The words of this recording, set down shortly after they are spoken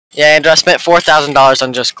Yeah, Andrew, I spent $4,000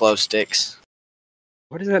 on just glow sticks.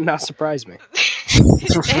 Why does that not surprise me?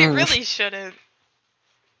 It really shouldn't.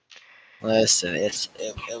 Listen, it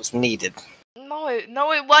was needed. No, it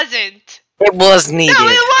wasn't. It was needed. No,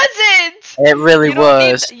 it wasn't. It really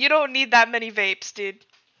was. You don't need that many vapes, dude.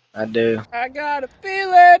 I do. I got a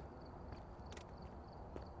feeling.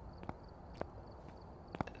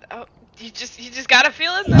 Oh, you just got a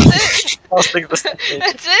feeling. That's it.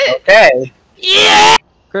 That's it. Okay. Yeah.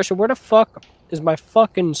 Christian, where the fuck is my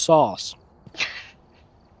fucking sauce?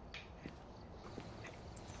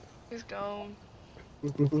 He's gone.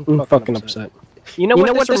 I'm fucking upset. You know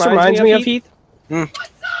what this reminds me of, Heath?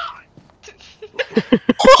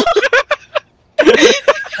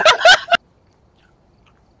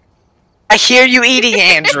 I hear you eating,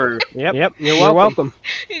 Andrew. Yep, you're welcome.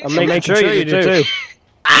 I'm making sure you do too.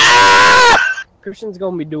 Christian's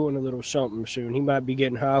gonna be doing a little something soon. He might be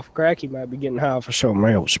getting high off crack, he might be getting high off of something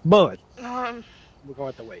else, but we're gonna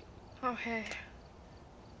have to wait. Okay.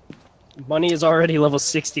 Money is already level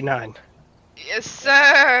 69. Yes,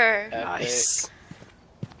 sir. Nice.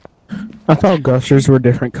 I thought gushers were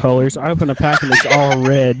different colors. I opened a pack and it's all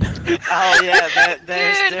red. Oh yeah,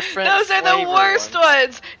 there's Dude, different. those are the worst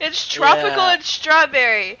ones. It's tropical and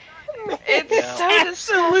strawberry. It's so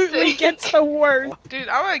Absolutely gets the worst. Dude,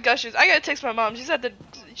 I want gushers. I gotta text my mom. She's at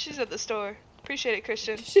the store. Appreciate it,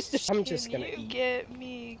 Christian. I'm just gonna Can you eat. get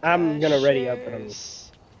me I'm gonna ready up and I'm...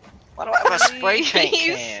 Why do I have a spray paint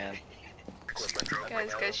can?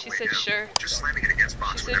 Guys, she said sure. She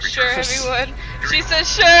said sure, everyone. She said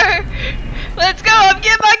sure. Let's go. I'm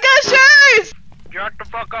getting my gushers. Shut the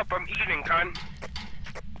fuck up. I'm eating, cunt.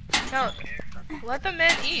 No, let the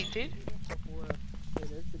man eat, dude.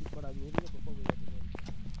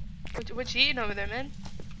 What you eating over there, man?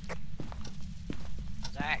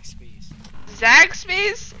 Zaxby's.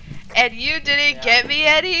 Zaxby's? And you didn't get me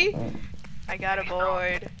any? I got a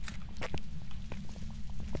board.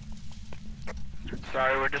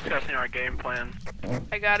 Sorry, we're discussing our game plan.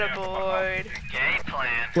 I got a board. Game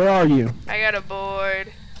plan? Where are you? I got a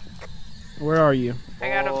board. Where are you? I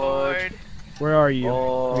got a board. Where are you?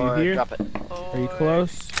 Are you here? Drop it. Are you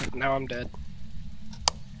close? Now I'm dead.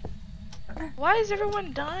 Why is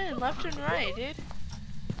everyone dying left and right, dude?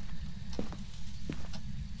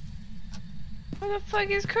 Where the fuck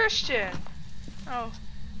is Christian? Oh.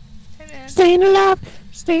 Hey, man. Staying alive!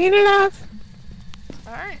 Staying alive!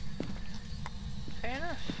 Alright. Fair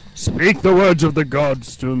enough. Speak the words of the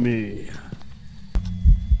gods to me.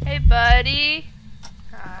 Hey, buddy.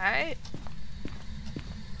 Alright.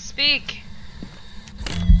 Speak.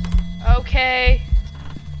 Okay.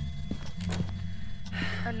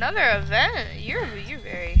 Another event? You're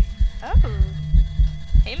very... Oh.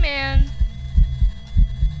 Hey, man.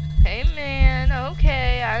 Hey, man.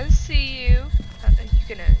 Okay, I see you.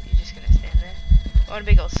 You just gonna stand there? Want a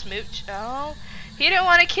big old smooch? Oh. He didn't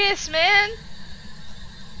want to kiss, man.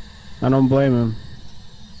 I don't blame him.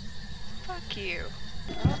 Fuck you.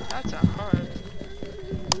 Oh, that's a hug.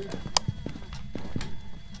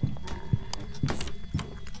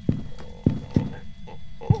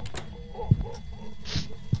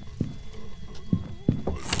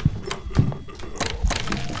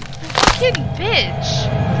 Fucking bitch.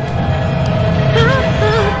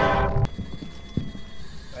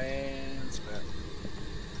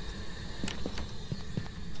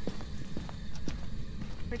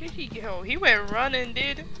 Where did he go? He went running,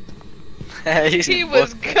 dude. He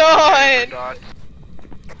was gone.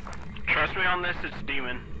 Trust me on this, it's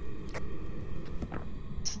demon.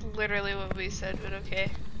 It's literally what we said, but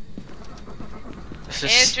okay.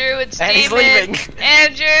 Just... Andrew, it's And he's demon. leaving.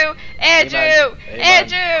 Andrew, Andrew,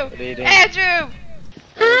 Andrew, Andrew.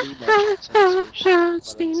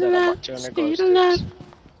 Staying alive, staying alive.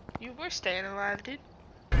 You were staying alive, dude.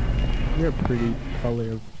 You're a pretty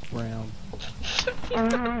color of brown. What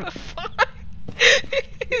the fuck?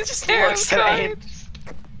 He's Just terrible. looks at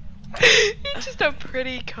You're just a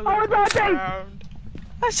pretty color brown.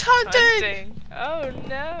 That's hunting! Oh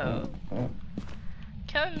no.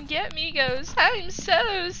 Come get me, Ghost. I'm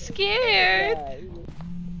so scared.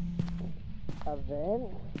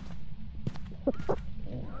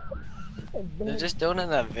 They're just doing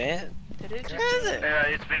an event? Did it Where is it?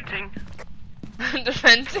 It's venting.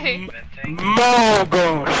 Defending.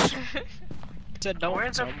 Moguls! Where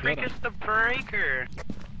the frick is the breaker?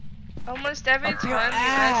 Almost every Up time your you ask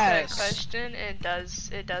that ass. question, it does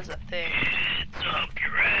a thing. It's up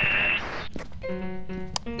your ass.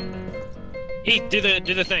 Heath, do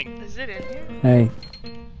the thing. Is it in here? Hey.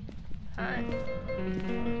 Hi.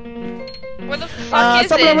 Where the fuck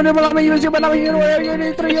is it?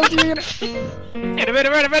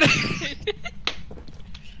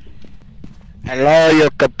 Hello, your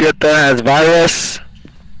computer has virus.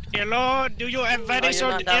 Hello, do you have virus you're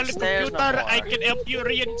on not the downstairs computer? no more. I can help you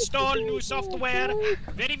reinstall new software.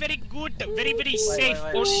 Very, very good. Very, very safe.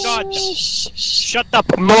 wait. Oh God. Shut up.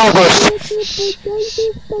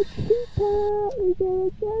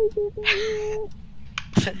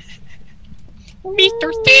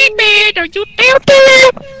 Mr. Steedman, are you down there?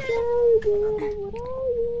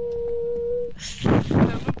 I'm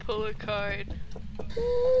gonna pull a card.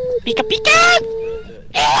 Pika Pika!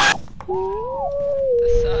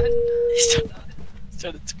 The sun. He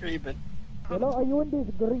started screaming. Hello, are you in this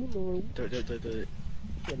green room? Do it. Do it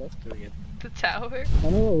again. The tower. I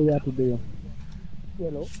know what we have to do.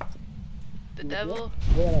 Hello. The devil.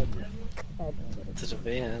 Where are you? It's a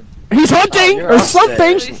van. He's hunting you're or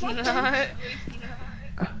something. He's not.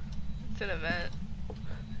 It's an event.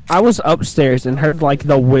 I was upstairs and heard like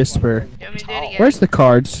the whisper. You want me to do it again? Where's the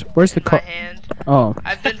cards? Where's the In my card? hand. Oh,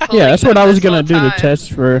 I've been pulling yeah, that's what them I was this gonna whole do to time.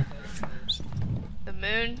 test for. The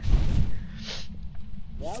moon.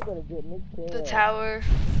 The tower.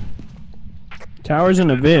 Tower's an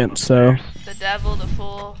event, so The devil. The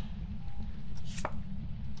fool.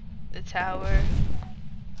 The tower.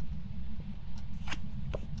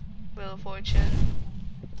 Wheel of Fortune.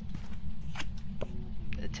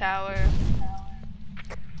 The tower.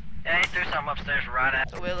 Yeah, he threw something upstairs right at.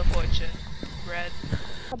 The Wheel of Fortune. Red.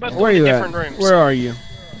 where are you at? Different rooms. Where are you?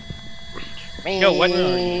 Yo, what?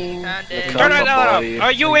 Found it. Turn it up.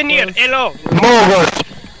 Are you in here? Hello. Move it.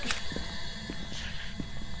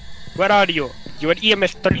 Where are you? You at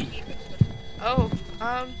EMF 3. Oh,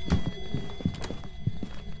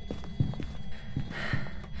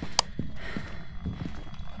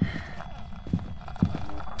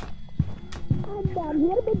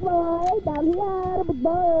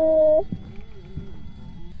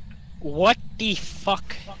 What the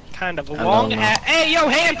fuck? Kind of a long ass. Hey, yo,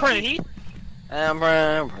 handprint, Heath.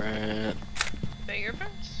 Handprint.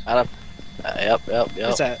 fingerprints? Yep.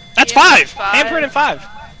 What's that? That's Yeah, 5. five. Handprint and 5.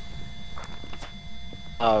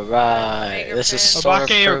 Alright. This is sort of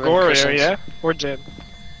Obake or proven Goria, Christians. yeah? Or Jim?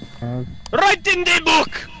 Right in the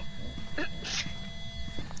book!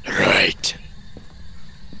 Right.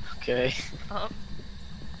 Okay.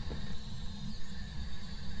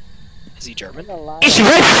 Is he German? It's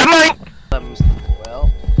right,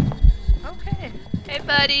 well. Okay. Hey,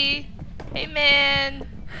 buddy. Hey, man.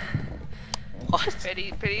 What?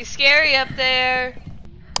 Pretty scary up there.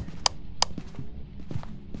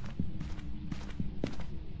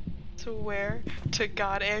 Swear to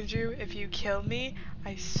God, Andrew, if you kill me,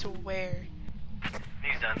 I swear.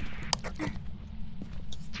 He's done.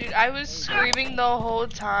 Dude, I was screaming the whole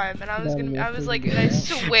time, and I was like, I Why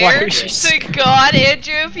swear was she to screaming? God,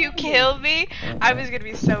 Andrew, if you kill me, I was gonna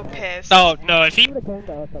be so pissed. Oh, no, if he would've came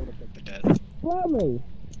to us, I would've took the death. Blow me.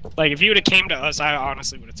 Like, if you would've came to us, I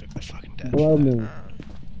honestly would've took the fucking death. Blow me.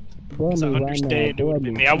 Blow Because I me right understand now. it would've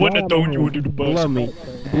been me. I wouldn't have thrown you under the bus. Blow me.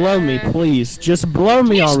 Blow me, please. Just blow me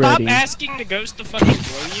Can you already. stop asking the ghost to fucking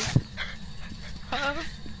blow you?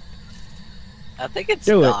 I think it's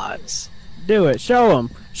Do it. dots. Do it. Show him.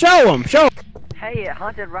 Show him. Show him. Hey, it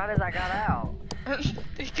hunted right as I got out.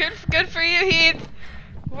 Good for you, Heath.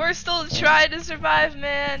 We're still trying to survive,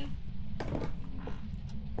 man.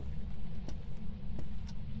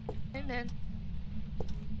 Hey, man.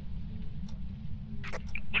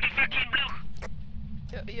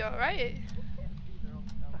 You alright?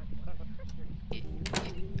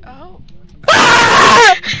 Oh.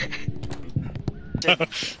 Well,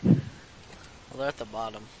 they're at the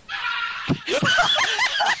bottom.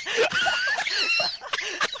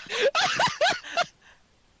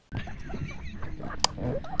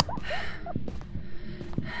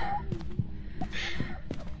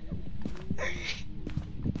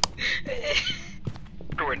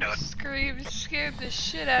 We're done. Scared the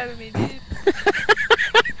shit out of me, dude.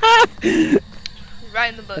 Right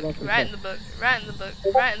in the book, right in the book, right in the book,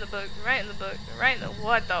 right in the book, right in the book, right in the—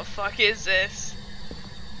 what the fuck is this?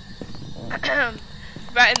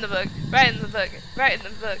 Right in the book, right in the book, right in the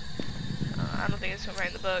book. I don't think it's from right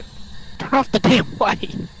in the book. Turn off the damn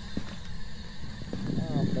light.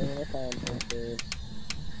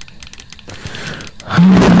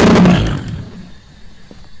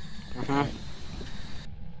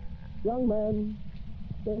 Young man,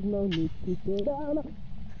 there's no need to go down.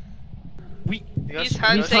 He's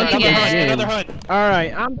hunting Another again. hunt, another hunt.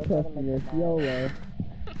 Alright, I'm testing this. YOLO.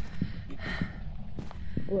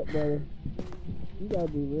 Look, brother. You gotta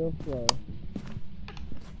be real slow.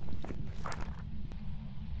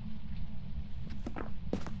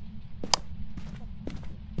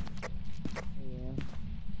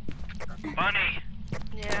 Bunny!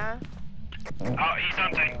 Yeah. Oh, he's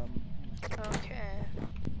hunting. Okay.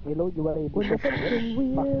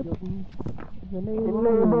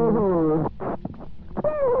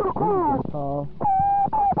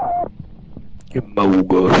 You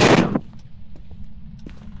bogus.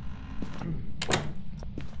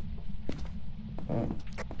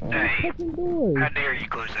 Hey, how dare you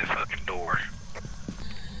close that fucking door?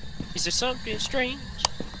 Is there something strange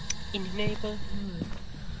in your neighborhood?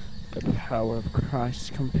 The power of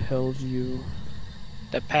Christ compels you.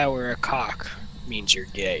 The power of cock means you're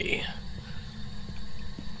gay.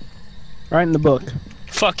 Right in the book.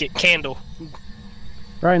 Fuck it, candle.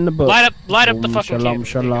 Right in the book. Light up the fucking Shalom, candle.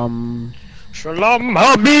 shalom. Shalom,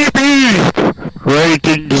 habibi! Right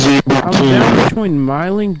in the I'm down between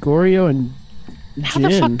Myling, Goryo, and How Jin.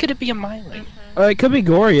 the fuck could it be a Myling? It could be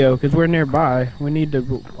Goryo, because we're nearby. We need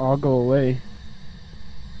to all go away.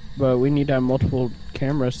 But we need to have multiple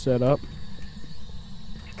cameras set up.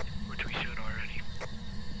 Which we should already.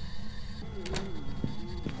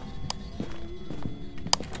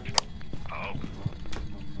 Oh.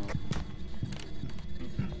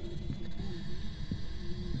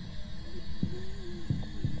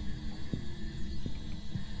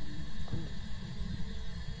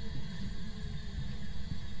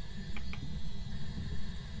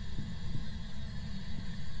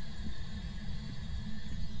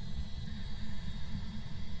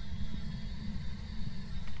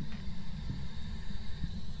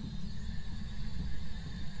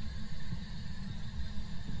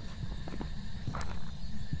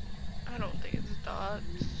 I don't think it's dots.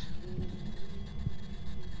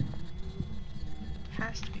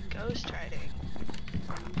 Has to be ghostwriting.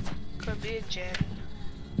 Could be a Jin.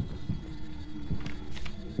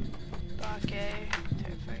 Bake.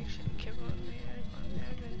 Terrification. Kibble.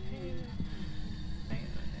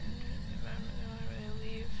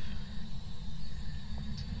 Leave.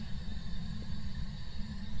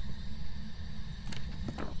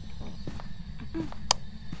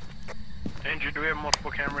 Andrew, do we have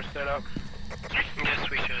multiple cameras set up? Yes,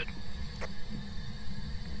 we should.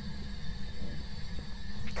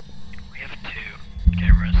 We have 2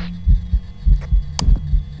 cameras.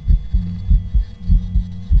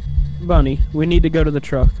 Bunny, we need to go to the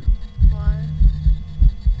truck. Why?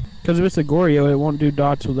 Because if it's a Goryo, it won't do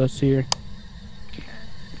dots with us here. Okay.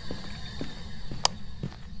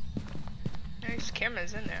 There's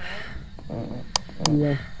cameras in there, right?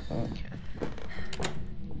 Yeah. Okay.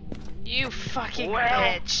 You fucking Well.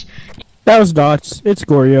 bitch. That was dots. It's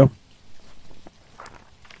Goryo.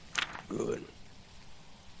 Good.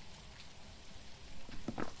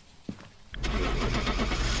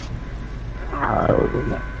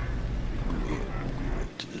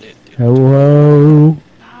 Hello.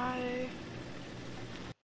 Hi.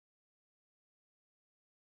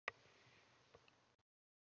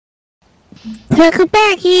 Welcome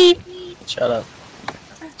back, Heath. Shut up.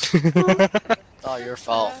 All your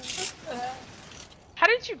fault. How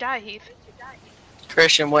did you die, Heath?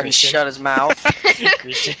 Christian wouldn't shut his mouth.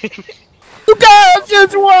 Christian. You guys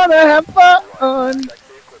just wanna have fun.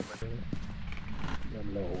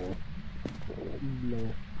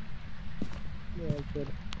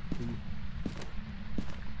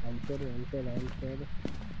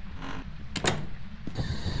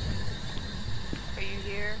 Are you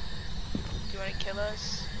here? Do you want to kill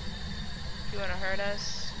us? Do you want to hurt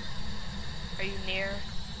us? Are you near?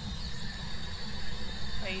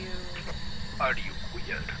 Are you... Are you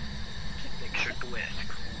weird? Make sure to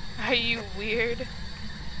ask. Are you weird?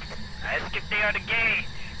 Ask if they are the gay.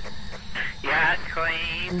 Yes,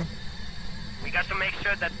 Queen. We got to make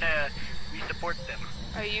sure that we support them.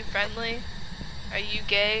 Are you friendly? Are you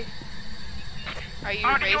gay? Are you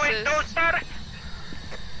Are racist? you a toaster?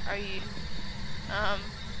 Are you...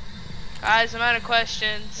 Guys, I'm out of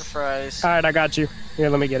questions. Fries. Alright, I got you. Here,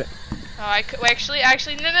 let me get it. Oh, I could... Actually,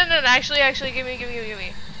 no, actually, give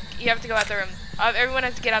me. You have to go out the room. Everyone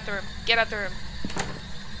has to get out the room. Get out the room.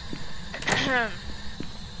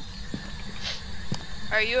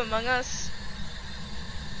 Are you among us?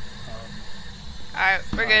 Alright,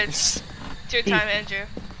 we're good. It's your time, Andrew.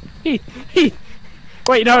 Heath.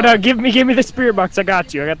 Wait, no, give me the spirit box. I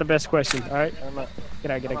got you. I got the best question. All right.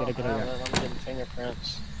 Get out. I'm getting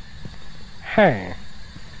fingerprints. Hey.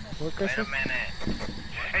 Wait a minute.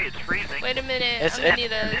 Hey, it's freezing. Wait a minute, It's- I'm gonna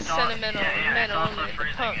need a it's all- sentimental yeah, it's metal also to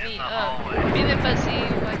freezing pump in me the up. hallway. Feeling fussy,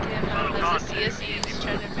 like him, Oh, as God, a CSE,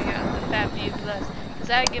 trying to figure out the fat view plus. Cause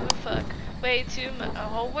I give a fuck. Way too much.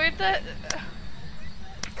 Oh, where'd the...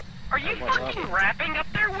 Are you fucking rapping up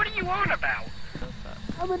there? What are you on about?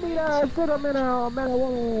 I'm gonna need a sentimental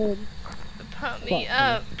metal. Pump me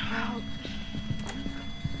up. Oh,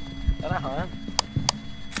 Is that a hunt?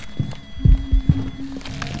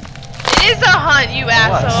 it is a hunt! hunt, you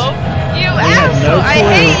asshole. You asshole. no I clue.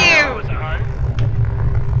 hate you. That was a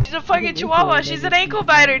hunt. She's a fucking chihuahua. She's an ankle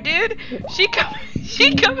biter, dude. She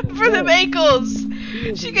coming for them ankles.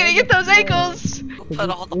 She gonna get those ankles. Put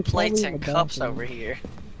all the plates and cups over here.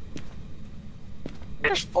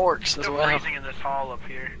 There's forks as Still well. freezing in this hall up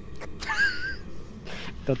here.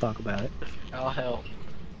 Don't talk about it. I'll help.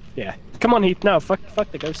 Yeah. Come on, Heath. No, fuck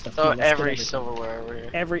the ghost stuff. So Come on, let's get every everything. silverware over here.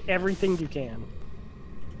 Everything you can.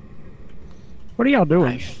 What are y'all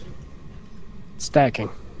doing? Nice. Stacking.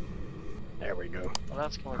 There we go. Well,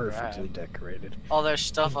 that's going Perfectly to decorated. Oh, there's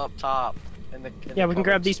stuff up top. In the Yeah, we can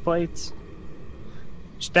grab cupboards. these plates.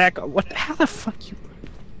 Stack. What? How the fuck you?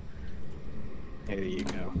 There you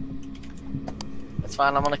go. That's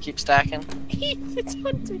fine. I'm gonna keep stacking. It's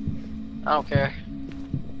hunting. I don't care.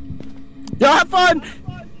 Y'all have fun.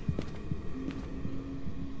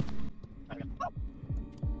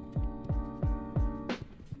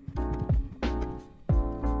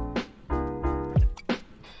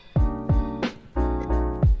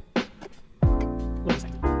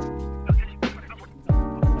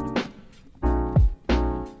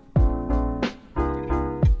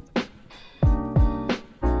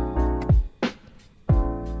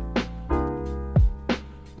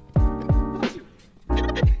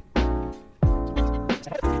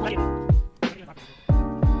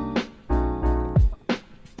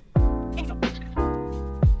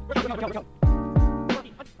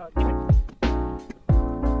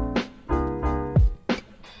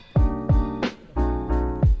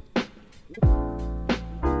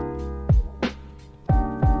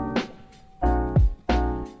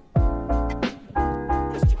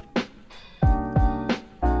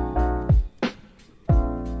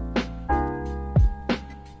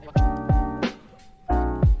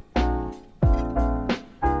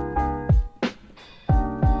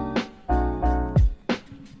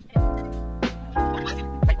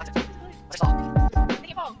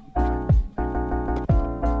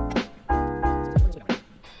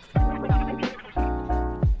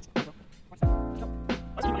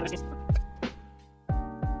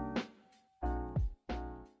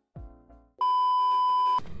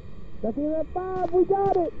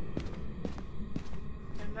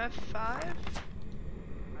 MF5?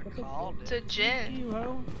 I called It's a gin.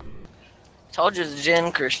 Told you it's a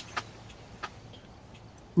gin, Chris.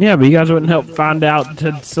 Yeah, but you guys wouldn't help find out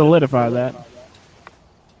to solidify that.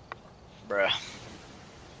 Bruh.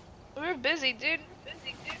 We're busy, dude.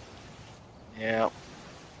 Yeah.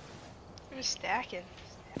 We're stacking.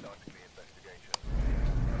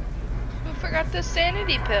 Who forgot the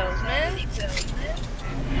sanity pills, man?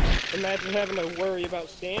 Imagine having to worry about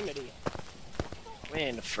sanity. We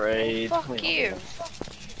ain't afraid. Fuck We you.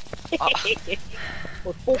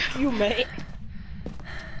 Well, fuck you, mate.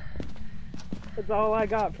 That's all I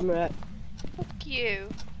got from that. Fuck you.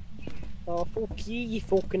 Oh, fuck you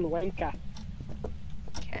fucking wanker.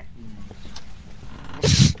 Okay.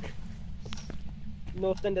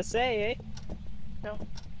 Nothing to say, eh?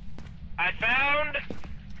 I found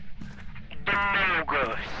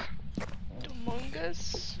Domogus.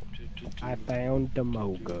 Domungus? I found the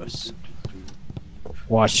Mogus.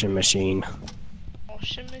 Washing machine.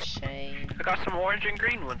 Washing machine. I got some orange and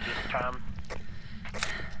green ones this time.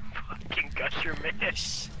 Fucking gusher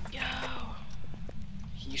miss. Yo.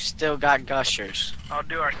 You still got gushers. I'll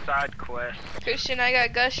do our side quest. Christian, I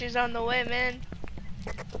got gushers on the way, man.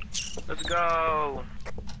 Let's go.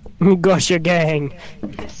 Gusher gang.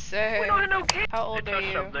 Yes, sir. We don't have no kids. How old It's are us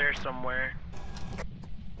you? up there somewhere.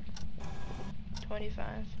 25.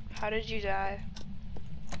 How did you die?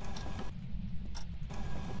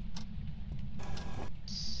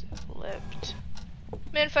 Slipped.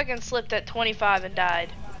 Man fucking slipped at 25 and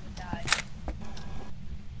died.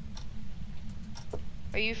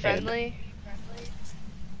 Are you friendly?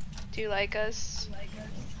 Do you like us?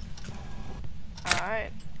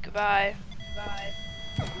 Alright. Goodbye.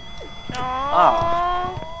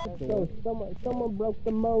 Aww. So someone broke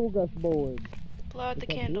the Mogus board. Blow out the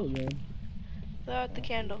candle. Blow out the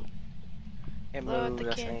candle. It Blow out moved,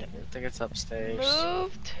 the I think. candle. I think it's upstairs.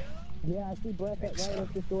 Moved. Yeah, I see Brett right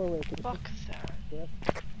at this doorway. Fuck that.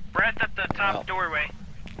 Brett's at the top Well. doorway.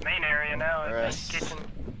 Main area now. I Rest. think kitchen,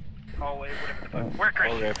 hallway, whatever the fuck. Where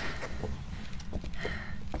Chris? Okay.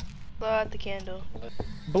 Blow out the candle.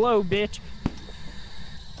 Blow, bitch.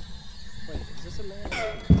 Wait, is this a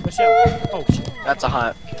man? Michelle. Oh shit. That's a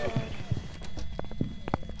hunt.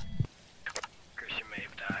 Christian may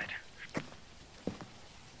have died.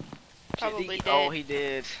 Probably did. Oh, he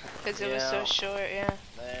did. Because it was so Yeah. short, yeah.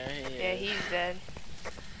 There he Yeah, is. he's dead.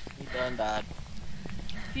 He done died.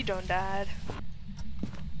 You done died.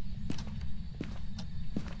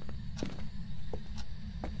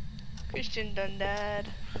 Christian done died.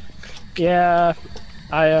 Yeah,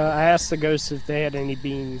 I asked the ghosts if they had any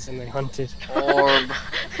beans, and they hunted. Orb.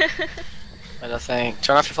 I think.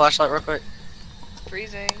 Turn off your flashlight real quick.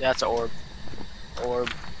 Freezing. Yeah, it's an orb. Orb.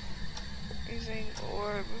 Freezing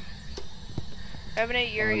orb.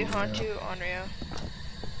 Emanate Yuri Hantu Onryo.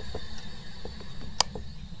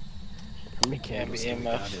 How many candles Can't do be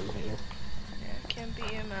we EMF. got in here? Yeah, can be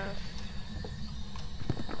EMF.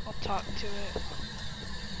 I'll talk to it.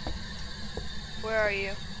 Where are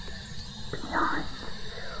you?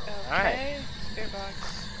 Okay. Spirit box.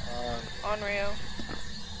 Onryo.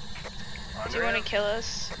 Do you want to kill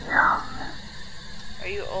us? Are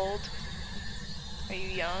you old? Are you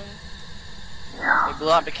young? We blew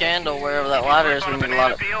out the candle wherever that lighter is. We need to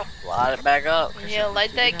light it back up. Yeah,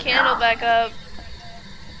 light that candle back up.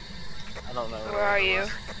 I don't know. Where are you?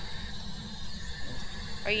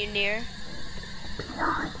 Are you near?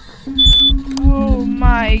 Oh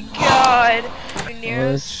my god! You near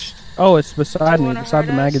us? Oh, it's beside Do you me, wanna beside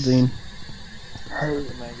the hurt us? magazine.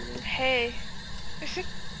 Hey.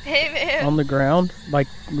 Hey man. On the ground, like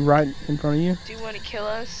right in front of you. Do you want to kill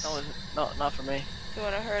us? No, not for me. Do you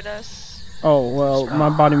want to hurt us? Oh, well, my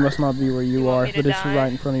body must not be where You you want are, me to but it's die?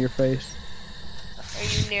 right in front of your face. Are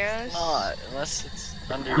you near us? Not unless it's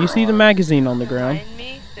under. You see the magazine on the ground? Behind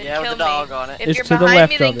me? Then Yeah, kill with the dog me. on it. If It's you're to the behind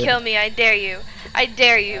left me, then of it. kill me. I dare you. I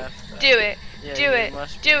dare you. Do it. Yeah, Do you it.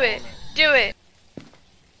 must be Do on it. Do it.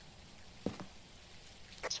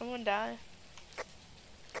 Someone died.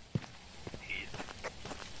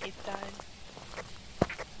 Heath died.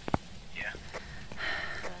 Yeah.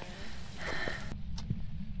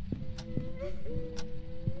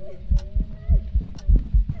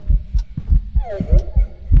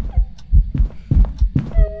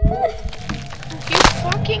 You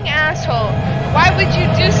fucking asshole! Why would you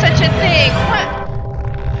do such a thing? What?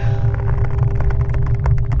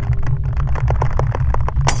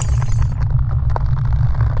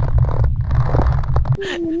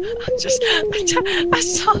 I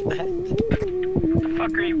saw that.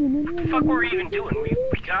 Fuck were we even doing?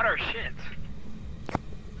 We got our shit.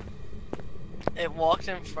 It walked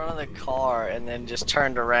in front of the car and then just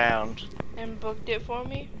turned around. And booked it for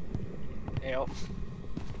me? Yep.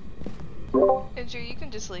 Andrew, you can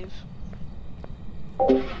just leave.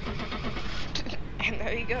 And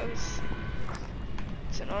there he goes.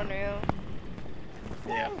 It's an Onryo.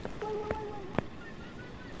 Yeah.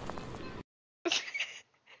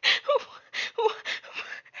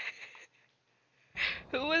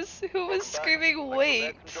 Who was screaming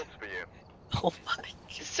wait? Oh my.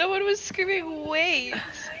 Someone was screaming wait.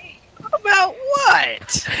 About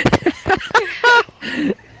what?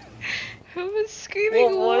 Who was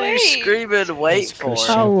screaming What are you wait? screaming wait for?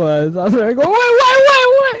 I was like, wait.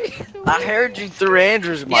 I heard you through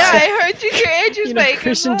Andrew's mic. Yeah, I heard you through Andrew's You know, mic as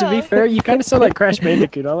Christian, to be well. fair, you kind of sound like Crash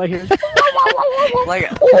Bandicoot. All I hear is... Like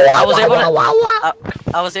I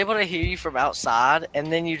was able to hear you from outside,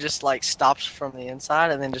 and then you just like stopped from the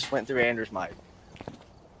inside, and then just went through Andrew's mic.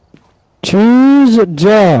 Choose a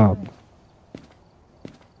job.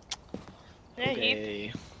 Yeah, Heath.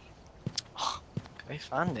 Okay. Okay,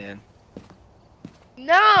 fine then.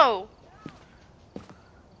 No!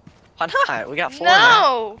 Why not? We got 4 now.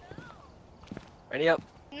 No! Ready up.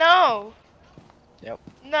 No! Yep.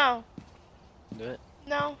 No. Do it.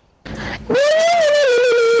 No.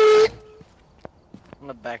 I'm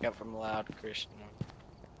gonna back up from loud, Christian.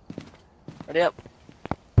 Ready up.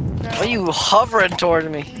 No. Why are you hovering towards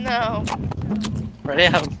me? No. Ready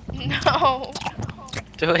up. No.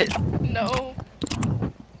 Do it. No.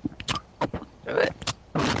 Do it.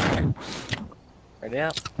 Ready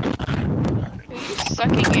up. Are you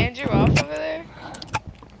sucking Andrew off over there?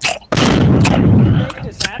 Make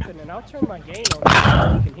this happen, and I'll turn my gain on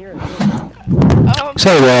so you can hear it.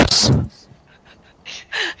 Say less.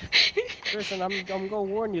 Listen, I'm gonna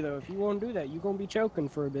warn you though. If you won't do that, you're gonna be choking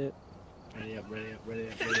for a bit. Ready up, ready up, ready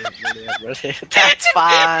up, ready up, ready up, ready up. That's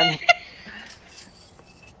fine.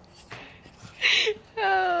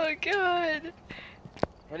 Oh god.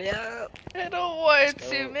 Ready up. I don't want Let's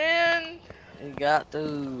to, go. man. You got to.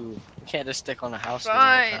 You can't just stick on the house.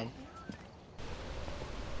 Fine.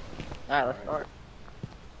 Alright, let's start.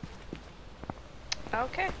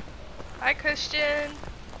 Okay. Hi, Christian.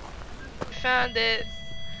 Found it.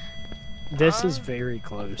 This is very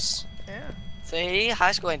close. Yeah. See,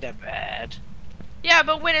 high school ain't that bad. Yeah,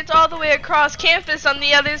 but when it's all the way across campus on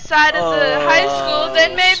the other side of the high school,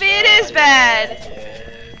 then maybe it is bad.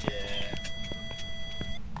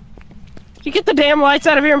 You get the damn lights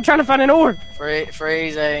out of here. I'm trying to find an orb.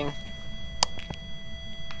 Freezing.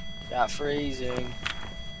 Got freezing.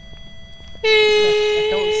 I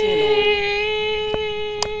don't see an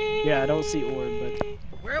orb. Yeah, I don't see orb, but.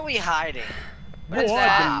 Where are we hiding? What's Whoa,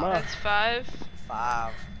 that? Mom. That's 5.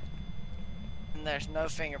 5. And there's no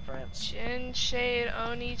fingerprints. Jin, Shade,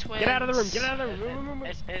 Oni, twins. Get out of the room! Get out of the room!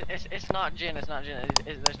 It's not Jin. It's not Jin.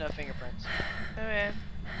 There's no fingerprints. Okay.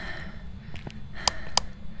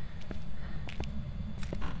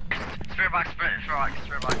 Spirit box, spirit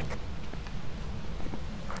box.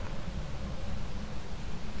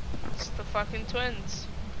 It's the fucking twins.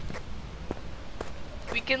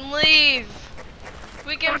 We can leave!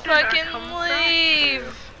 We can fucking leave!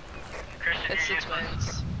 Christian, It's the you're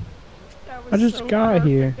twins. I just got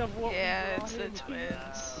here. Yeah, it's the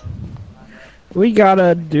twins. We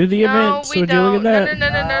gotta do the event, No, so we do look don't. at No,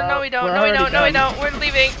 that. no, we don't. We're No, we already don't. No, we done. don't. We're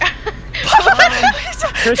leaving.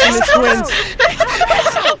 Christian is twins.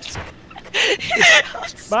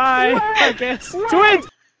 Bye. I guess. Twins.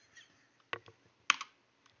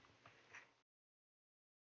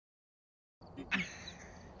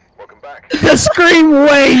 Welcome back. The scream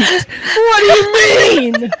wait! What do you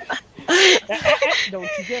mean? Don't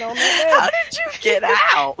you get on that How did you get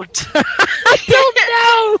out? I don't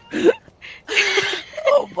know!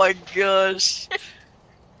 Oh my gosh.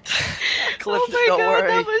 Clip Oh my don't god, worry.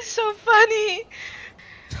 that was so funny.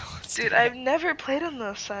 Dude, I've never played on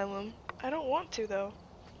the Asylum. I don't want to though.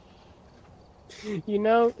 You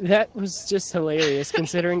know, that was just hilarious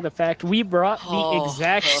considering the fact we brought the Oh,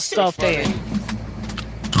 exact that was so stuff funny. in.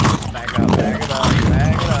 Back up, bag it up,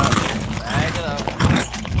 bag it up, bag it up.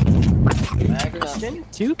 Bag it up. Christian,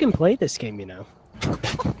 two can play this game, you know.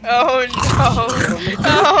 Oh no.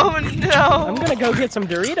 Oh no. I'm gonna go get some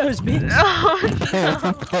Doritos, bitch. Oh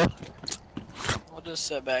no. We'll just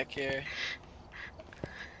sit back here.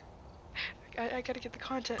 I gotta get the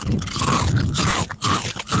content.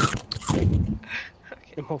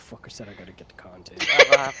 The motherfucker said I gotta get the content. I'm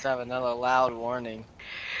gonna have to have another loud warning.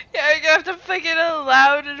 Yeah, I'm gonna have to fucking a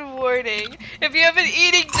loud warning. If you have an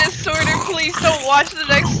eating disorder, please don't watch the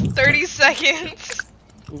next 30 seconds.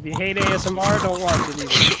 If you hate ASMR, don't watch it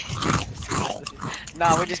either.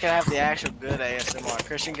 Nah, we're just gonna have the actual good ASMR.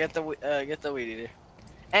 Christian, get the weed eater.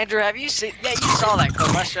 Andrew, have you seen? Yeah, you saw that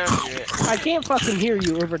clip. I showed you it. I can't fucking hear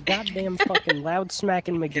you over goddamn fucking loud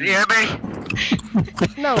smacking McGee. Can you hear me?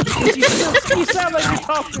 No, because you sound like you're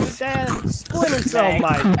talking to Dad Splinter Cell,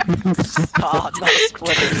 Mike. Oh, not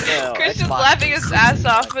Splinter Cell. Christian's Xbox laughing his 360. ass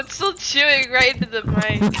off, but still chewing right into the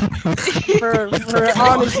mic. For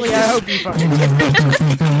honestly, I hope you fucking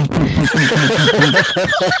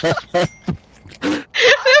The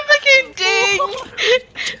fucking ding!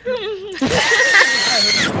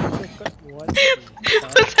 What?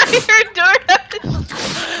 Was that your DoorDash?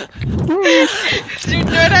 Is your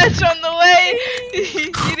DoorDash on the way?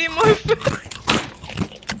 You need more food?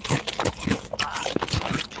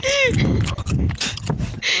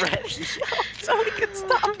 Ready? So we can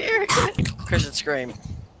stop hearing it. Christian, scream.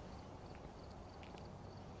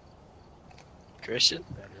 Christian?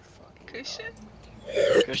 Christian?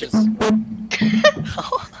 Christian's...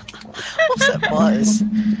 What's that buzz?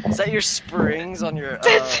 Is that your springs on your,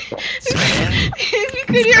 stand? You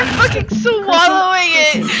could hear fucking swallowing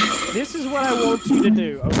it! This is what I want you to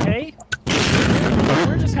do, okay?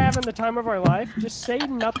 We're just having the time of our life. Just say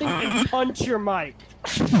nothing and punch your mic.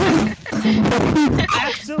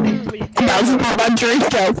 Absolutely. That's not my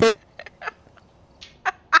drink out.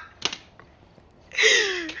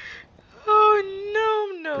 Oh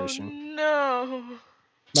no, Christian. no.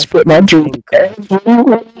 Split my drink.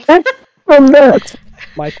 I'm not.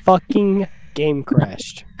 My fucking game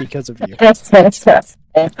crashed because of you. I got split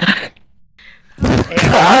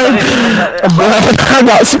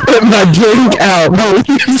my drink out.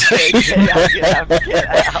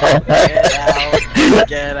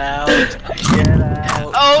 Get out.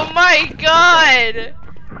 Oh my god!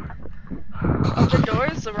 Oh, the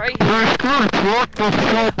door's right here.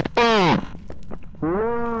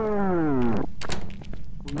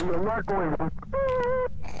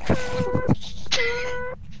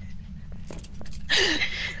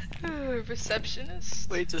 Receptionist?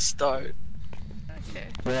 Wait to start. Okay.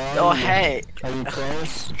 Oh, hey. Are you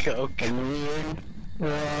close? Go.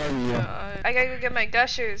 I gotta go get my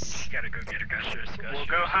gushers. You gotta go get a gushers. We'll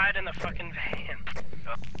go hide in the fucking van.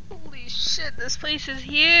 Holy shit, this place is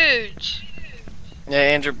huge! Yeah,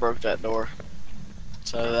 Andrew broke that door.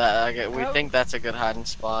 So that we think that's a good hiding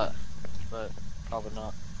spot, but probably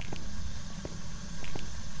not.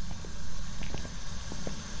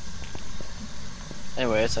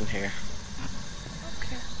 Anyway, it's in here.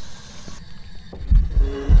 Okay.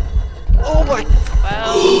 Oh my!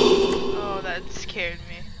 Well, oh, that scared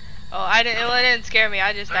me. Oh, it didn't scare me,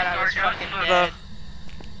 I just thought I was fucking dead.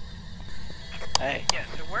 Hey. Yeah,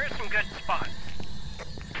 so where are some good spots?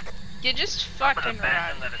 You just fucking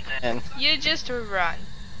run. And You just run.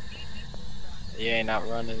 you ain't not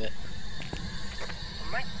running it.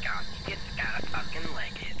 Oh my god, you just gotta fucking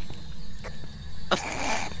leg it.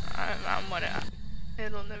 I'm gonna.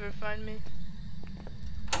 It'll never find me.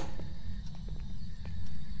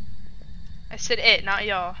 I said it, not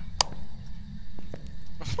y'all.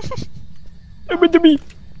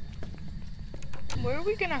 Where are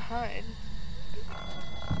we gonna hide?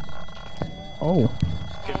 Oh.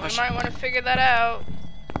 Oh, we might want to figure that out.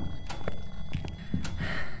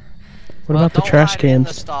 What about the don't trash hide in the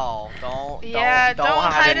cans? stall. Don't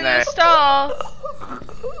hide in there. the stall.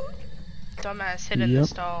 Dumbass hid in the Yep.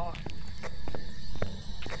 stall.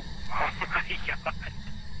 Oh my god.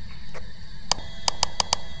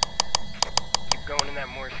 Keep going in that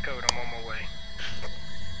Morse code, I'm on my way.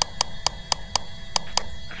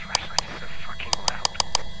 The flashlight is so fucking loud.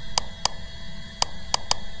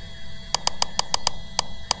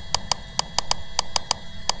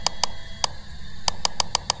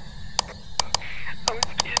 I was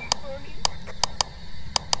kidding, funny.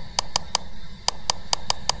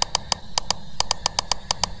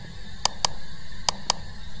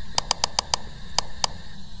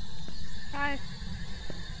 Hi.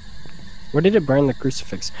 Where did it burn the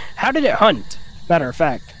crucifix? How did it hunt? Matter of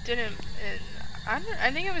fact. Didn't it,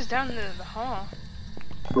 I think it was down in the hall.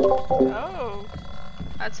 Oh.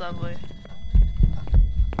 That's lovely.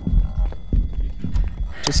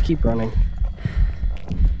 Just keep running.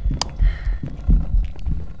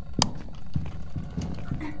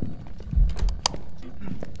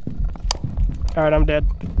 Alright, I'm dead.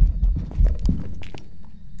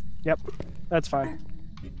 Yep, that's fine.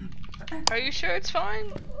 Are you sure it's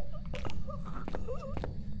fine?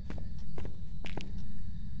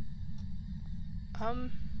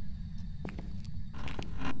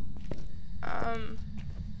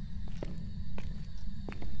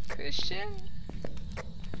 Christian?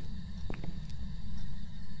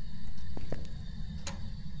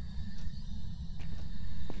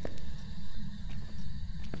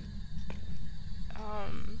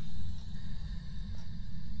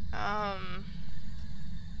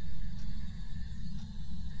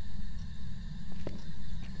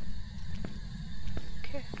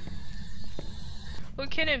 Okay.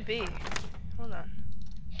 What can it be? Hold on.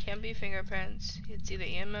 Can't be fingerprints. It's either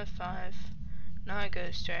EMF 5, not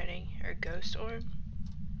ghost writing, or ghost orb.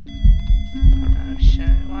 Oh shit.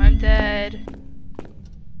 Well, I'm dead.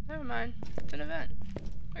 Never mind. It's an event.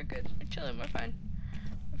 We're good. We're chilling. We're fine.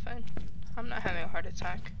 We're fine. I'm not having a heart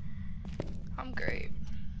attack. I'm great.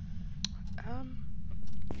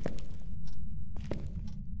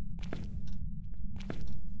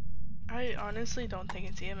 I honestly don't think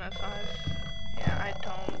it's EMF 5. Yeah, I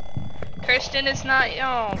don't. Kirsten, it's not.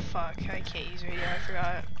 Oh, fuck. I can't use radio. I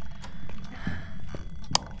forgot.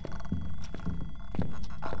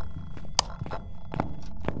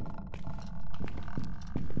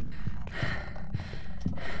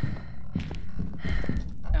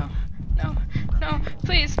 No, no, no.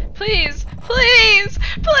 Please, please, please,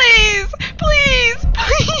 please, please,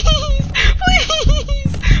 please,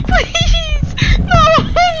 please, please. No!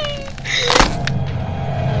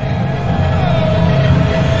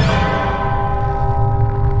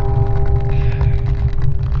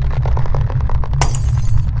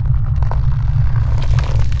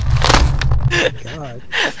 God.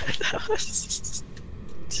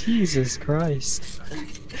 Jesus Christ.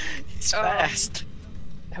 It's fast.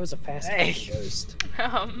 That was a fast ghost.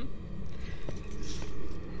 I'm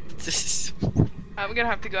gonna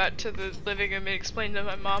have to go out to the living room and explain to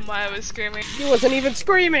my mom why I was screaming. He wasn't even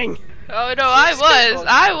screaming! Oh no, I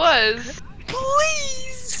was!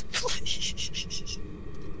 Please! Please!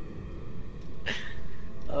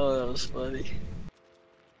 Oh, that was funny.